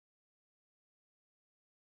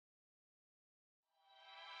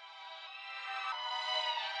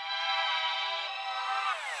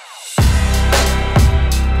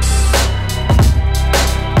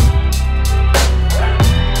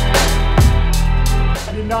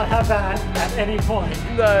not have that at any point.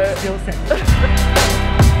 No. Still same.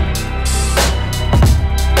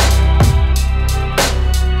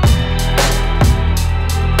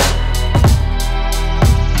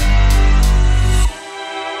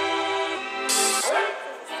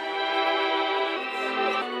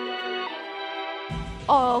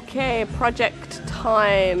 Okay, project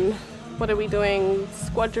time. What are we doing?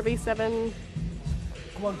 Squadra V7?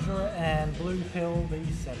 Squadra and Blue Pill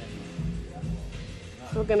V7.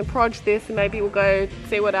 So we're going to proj this and maybe we'll go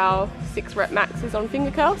see what our 6 rep max is on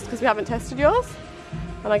finger curls because we haven't tested yours.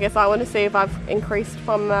 And I guess I want to see if I've increased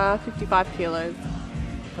from 55 kilos.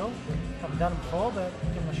 Cool. Haven't done it before, but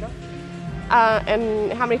give them a shot.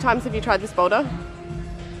 And how many times have you tried this boulder?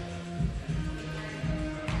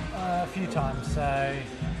 A few times, so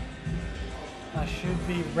I should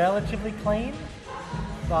be relatively clean,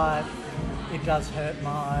 but it does hurt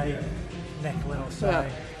my neck a little, so yeah.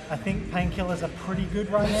 I think painkillers are pretty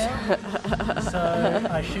good right now, so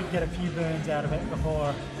I should get a few burns out of it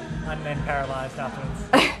before I'm then paralysed afterwards.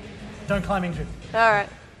 Don't climb into it. Alright,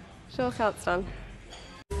 show us how it's done.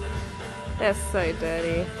 They're so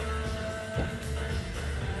dirty.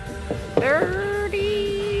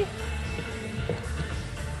 Dirty!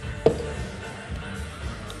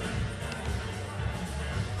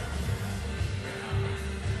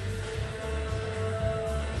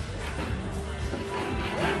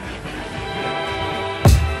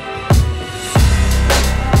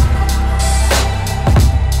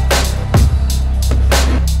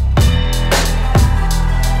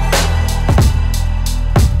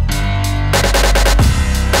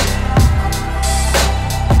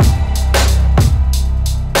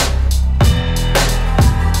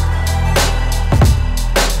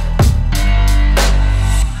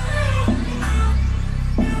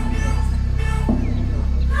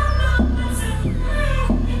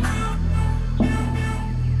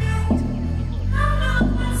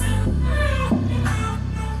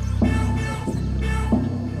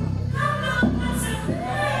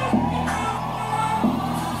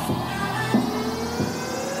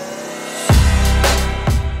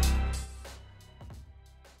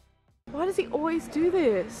 Why does he always do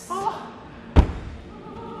this? Oh.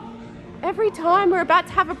 Every time we're about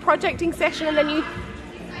to have a projecting session and then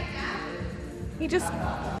you just...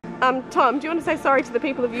 Tom, do you want to say sorry to the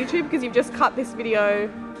people of YouTube because you've just cut this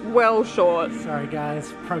video well short? Sorry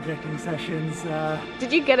guys, projecting sessions.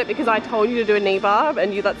 Did you get it because I told you to do a knee bar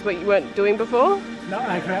and that's what you weren't doing before? No,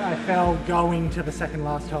 I fell going to the second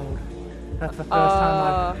last hold. That's the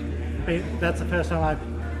first time I've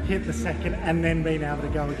hit the second and then being able to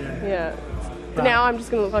go again. Yeah. But now I'm just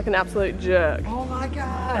going to look like an absolute jerk. Oh my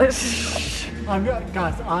god! Guys,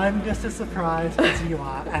 I'm just as surprised as you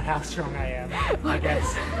are at how strong I am, I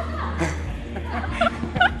guess.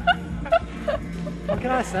 What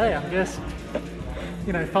can I say? I'm just,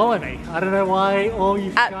 you know, follow me. I don't know why all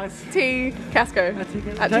you guys... T Casco.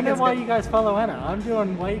 I don't know why you guys follow Anna. I'm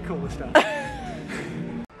doing way cooler stuff.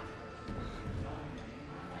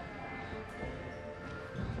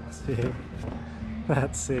 Sick.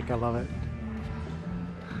 That's sick, I love it.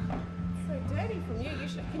 So dirty from you.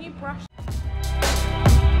 Can you brush?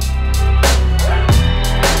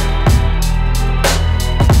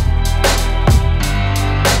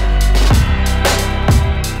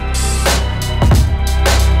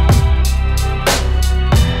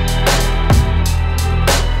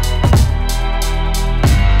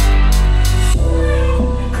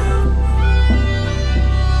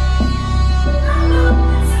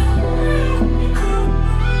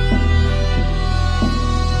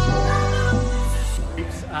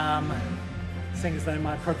 Seeing as though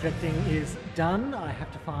my projecting is done, I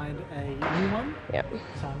have to find a new one. Yep.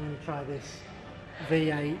 So I'm going to try this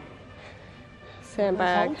V8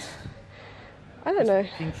 sandbag. I don't know.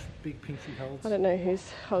 Big pinchy holds. I don't know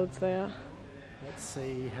whose holds they are. Let's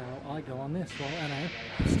see how I go on this while Anna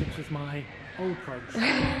sticks with my old prods.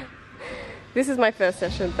 This is my first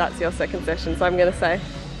session, that's your second session, so I'm going to say.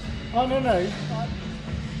 Oh no,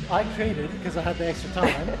 I cheated because I had the extra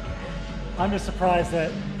time. I'm just surprised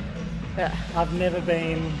that I've never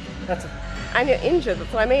been... And you're injured,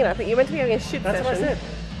 that's what I mean. I think you're meant to be having a shit session. That's what I said.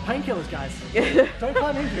 Painkillers, guys. Don't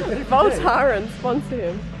climb into it. Voltaren, sponsor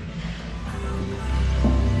him.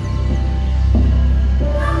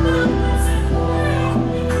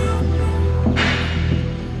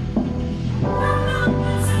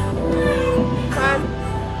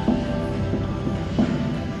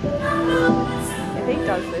 If he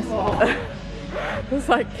does this... Oh. It's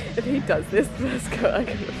like, if he does this, let's go.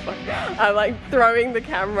 I'm like throwing the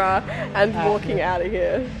camera and walking out of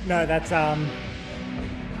here. No, that's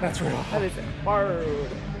real. That is hard.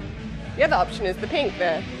 The other option is the pink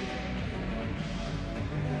there.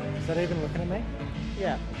 Is that even looking at me?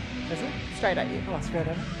 Yeah. Is it? Straight at you. Oh, straight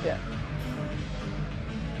at me? Yeah.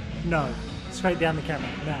 No. Straight down the camera.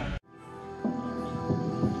 No.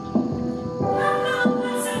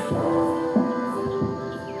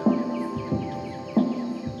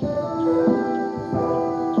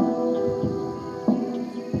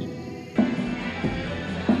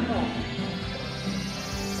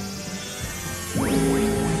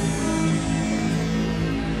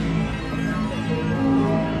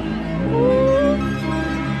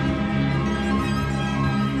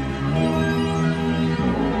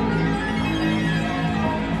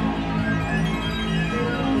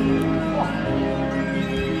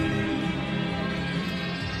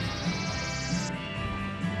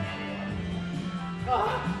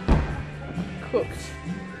 Cooked.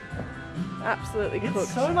 Absolutely cooked.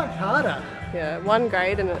 It's so much harder. Yeah, 1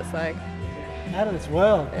 grade and it's like... Out of this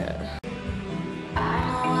world. Yeah.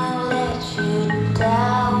 I'll let you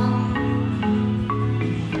down.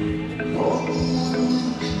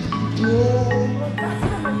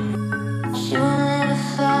 Should never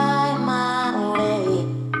find my way.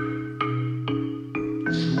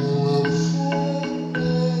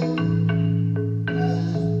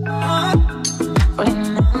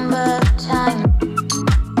 Remember time.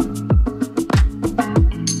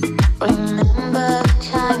 Remember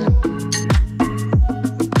time.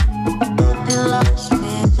 Be lost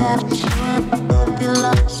without you. Be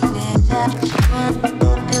lost without you.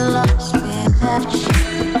 Be lost without you.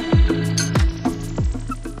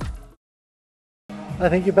 I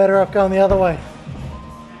think you're better off going the other way.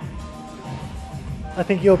 I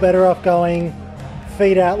think you're better off going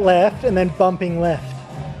feet out left and then bumping left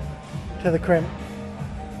to the crimp.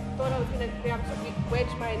 Thought I was going to be able to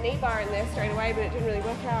wedge my knee bar in there straight away, but it didn't really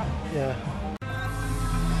work out. Yeah.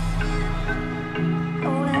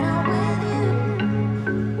 When I'm with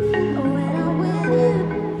you, when I'm with you,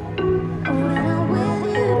 when I'm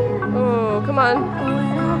with you, Oh, come on.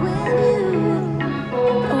 when I'm with you,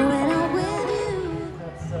 when I'm with you.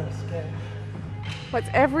 That's so scary. What's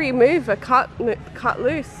every move a cut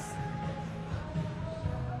loose?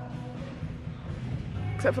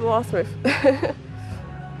 Except for the last move.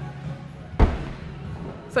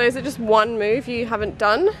 So is it just one move you haven't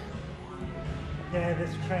done? Yeah,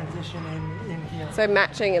 this transition in here. So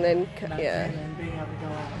matching and then, Matching yeah. and then being able to go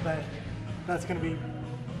out. But that's going to be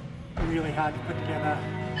really hard to put together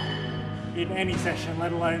in any session,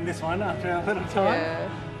 let alone this one after a little time. Yeah.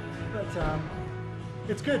 But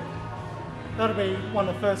it's good. That'll be one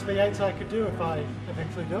of the first V8s I could do if I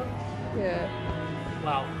eventually do it. Yeah.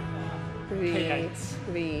 Wow. P8s.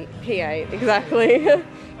 The P8, exactly.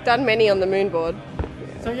 Done many on the moon board.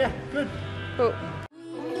 So yeah, good. Cool.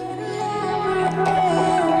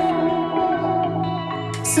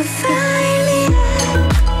 So finally,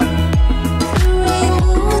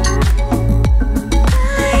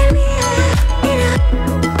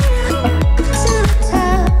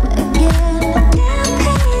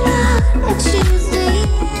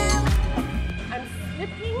 I'm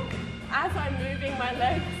slipping as I'm moving my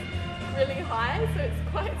legs really high, so it's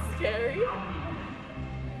quite scary.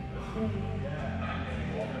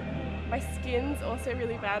 My skin's also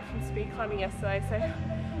really bad from speed climbing yesterday, so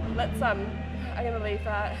let's I'm gonna leave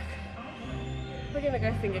that. We're gonna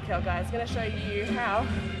go finger curl, guys. I'm gonna show you how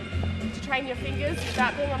to train your fingers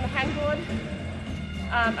without being on the hangboard.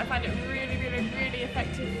 I find it really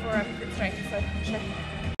effective for grip strength, so I'll show you.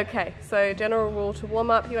 Okay, so general rule to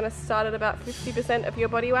warm up, you want to start at about 50% of your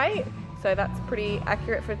body weight. So that's pretty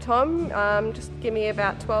accurate for Tom. Just give me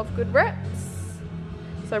about 12 good reps.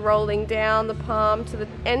 So rolling down the palm to the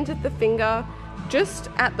end of the finger, just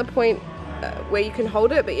at the point where you can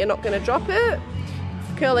hold it, but you're not going to drop it.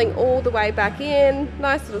 Curling all the way back in,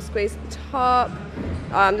 nice little squeeze at the top.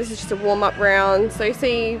 This is just a warm-up round. So you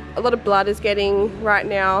see a lot of blood is getting right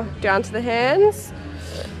now down to the hands.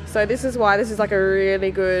 So this is why this is like a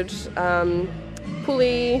really good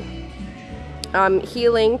pulley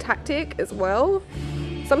healing tactic as well.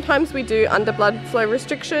 Sometimes we do under blood flow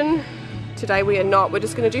restriction. Today we are not, we're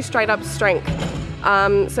just gonna do straight up strength.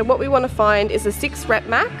 So what we wanna find is a 6 rep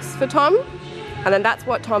max for Tom, and then that's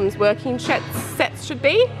what Tom's working sets should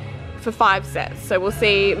be for 5 sets. So we'll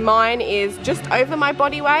see, mine is just over my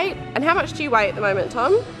body weight. And how much do you weigh at the moment,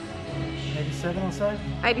 Tom? 87 or so?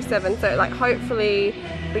 87, so like hopefully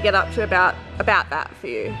we get up to about that for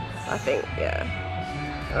you, I think, yeah.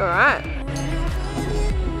 All right.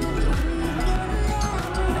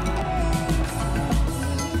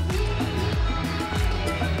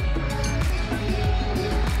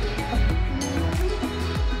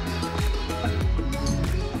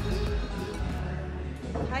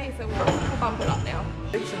 so we'll bump it up now.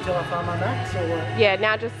 6 until I find my max, or what? Yeah,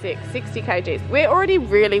 now just 60 kgs. We're already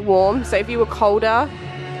really warm, so if you were colder,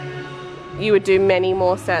 you would do many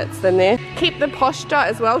more sets than this. Keep the posture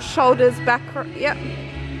as well, shoulders back, yep.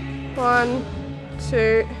 1,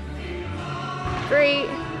 2, 3,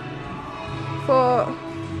 4,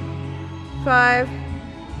 5,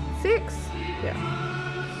 6,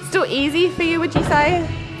 yeah. Still easy for you, would you say?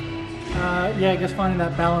 Yeah, just finding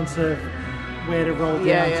that balance of where to roll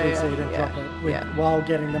down to so you don't drop it while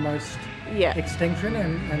getting the most extension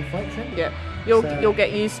and flexion. Yeah, you'll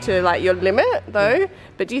get used to like your limit though.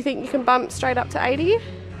 But do you think you can bump straight up to 80?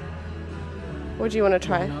 Or do you want to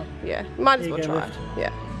try? Yeah, might as well try. Lift.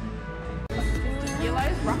 Yeah. 50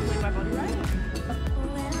 kilos, roughly my body weight.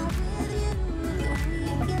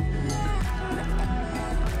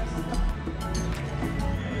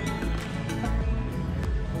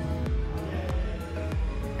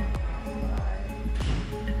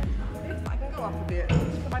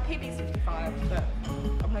 My PB is 55, but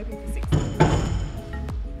I'm hoping for 60.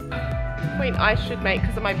 The point I should make,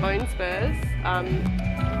 because of my bone spurs,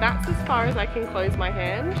 that's as far as I can close my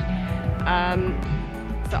hand.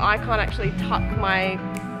 So I can't actually tuck my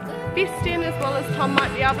fist in as well as Tom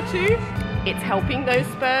might be able to. It's helping those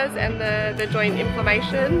spurs and the joint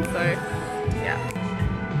inflammation, so yeah.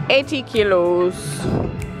 80 kilos.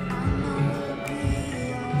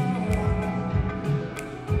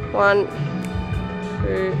 1,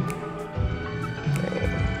 2, 3,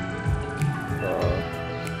 4.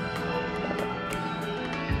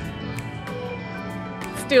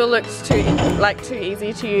 Still looks too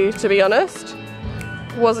easy to you, to be honest.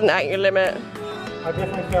 Wasn't at your limit. I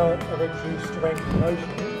definitely felt a reduced range of motion,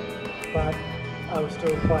 but I was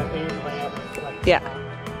still quite easily able to flex.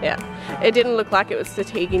 Yeah. It didn't look like it was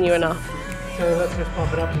fatiguing you enough. So let's just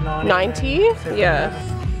bump it up to 90. 90? Yeah.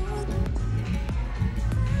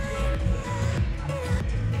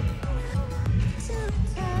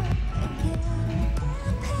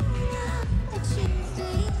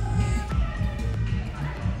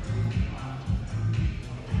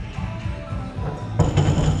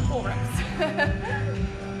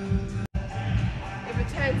 If it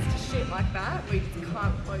turns to shit like that, we just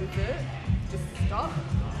can't close it, just stop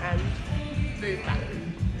and move back.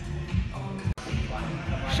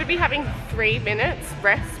 Should be having 3 minutes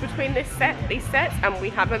rest between these sets, and we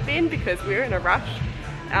haven't been because we're in a rush.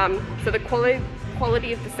 So the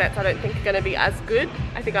quality of the sets I don't think are going to be as good.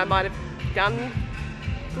 I think I might have done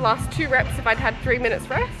the last 2 reps if I'd had 3 minutes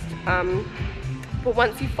rest. But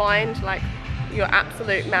once you find like your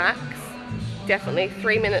absolute max, definitely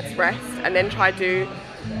 3 minutes rest, and then try to do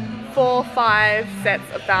 4, 5 sets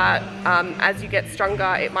of that. As you get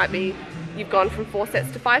stronger, it might be you've gone from 4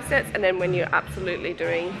 sets to 5 sets, and then when you're absolutely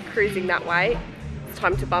cruising that way, it's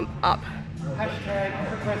time to bump up. Hashtag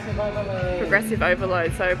progressive overload. Progressive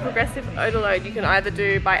overload. So progressive overload you can either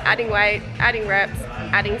do by adding weight, adding reps,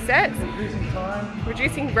 adding sets, reducing time,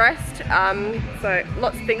 reducing rest. So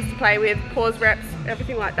lots of things to play with, pause reps,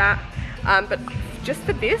 everything like that. But just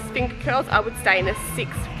for this, finger curls, I would stay in a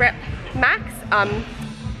 6 rep max.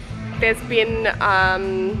 There's been,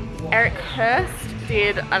 Eric Hurst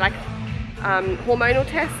did hormonal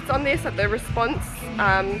tests on this, at the response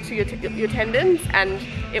to your tendons, and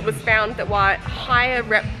it was found that while higher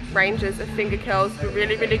rep ranges of finger curls were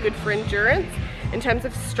really, really good for endurance, in terms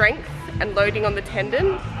of strength and loading on the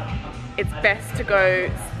tendon, it's best to go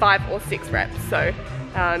 5 or 6 reps. So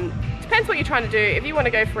depends what you're trying to do. If you want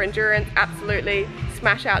to go for endurance, absolutely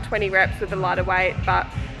smash out 20 reps with a lighter weight, but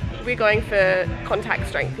we're going for contact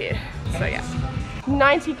strength here. So yeah,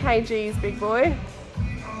 90 kgs, big boy.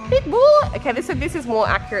 Big boy. Okay, this is more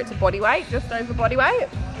accurate to body weight, just over body weight,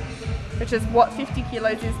 which is what 50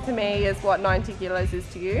 kilos is to me, is what 90 kilos is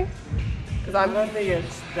to you. Because I don't think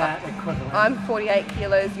it's that equivalent. I'm 48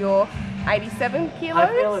 kilos, you're 87 kilos. I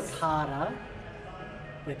feel it's harder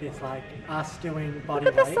with this, like, us doing body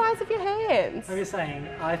weight. Look at the size of your hands. I'm just saying,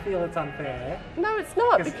 I feel it's unfair. No, it's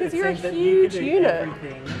not, because you're a huge unit.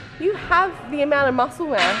 You have the amount of muscle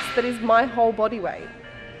mass that is my whole body weight.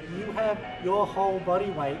 You have, your whole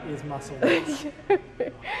body weight is muscle mass.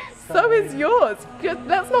 So is yours.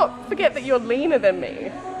 Let's not forget that you're leaner than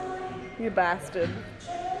me. You bastard.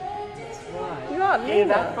 That's right. You are leaner. Hear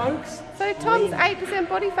that, folks? So Tom's 8%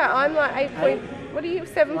 body fat. I'm like 8. What are you?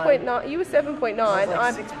 7.9. You were 7.9.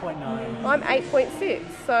 I'm 6.9. I'm 8.6.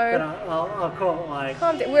 So. But I'll call it like.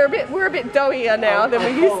 Calm down. We're a bit doughier now than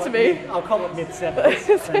we used to be. I'll call it mid-sevens.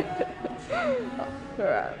 All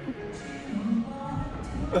right.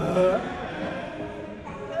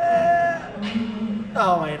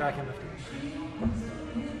 Oh wait, I can lift it.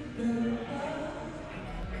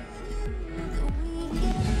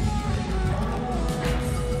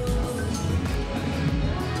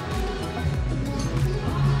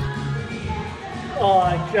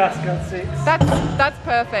 just got 6. That's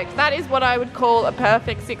perfect. That is what I would call a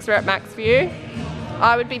perfect 6 rep max for you.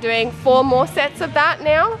 I would be doing 4 more sets of that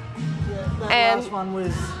now. That And last one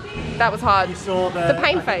was, that was hard. you saw The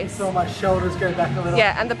pain I think face. You saw my shoulders go back a little.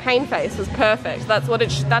 Yeah, and the pain face was perfect. That's what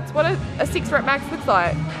that's what a 6 rep max looks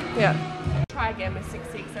like. Yeah. Try again with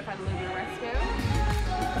 6-6. So I've had a little bit of rest now.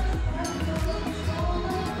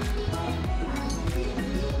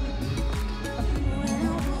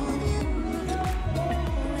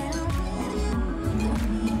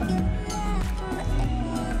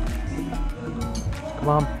 Come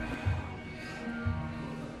on.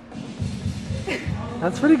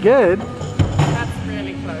 That's pretty good. That's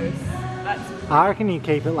really close. I reckon you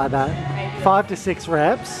keep it like that. Maybe. 5 to 6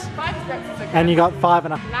 reps. 5 reps is okay. And you got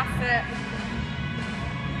 5.5. That's it.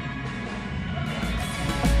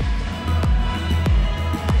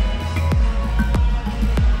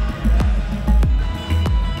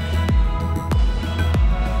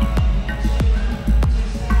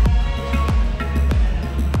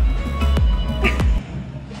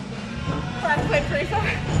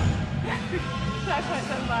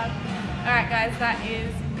 Alright guys, that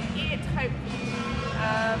is it. Hope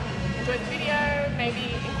you enjoyed the video.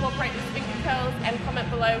 Maybe incorporate the finger curls and comment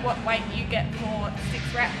below what weight you get for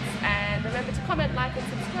 6 reps. And remember to comment, like and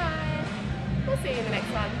subscribe. We'll see you in the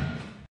next one.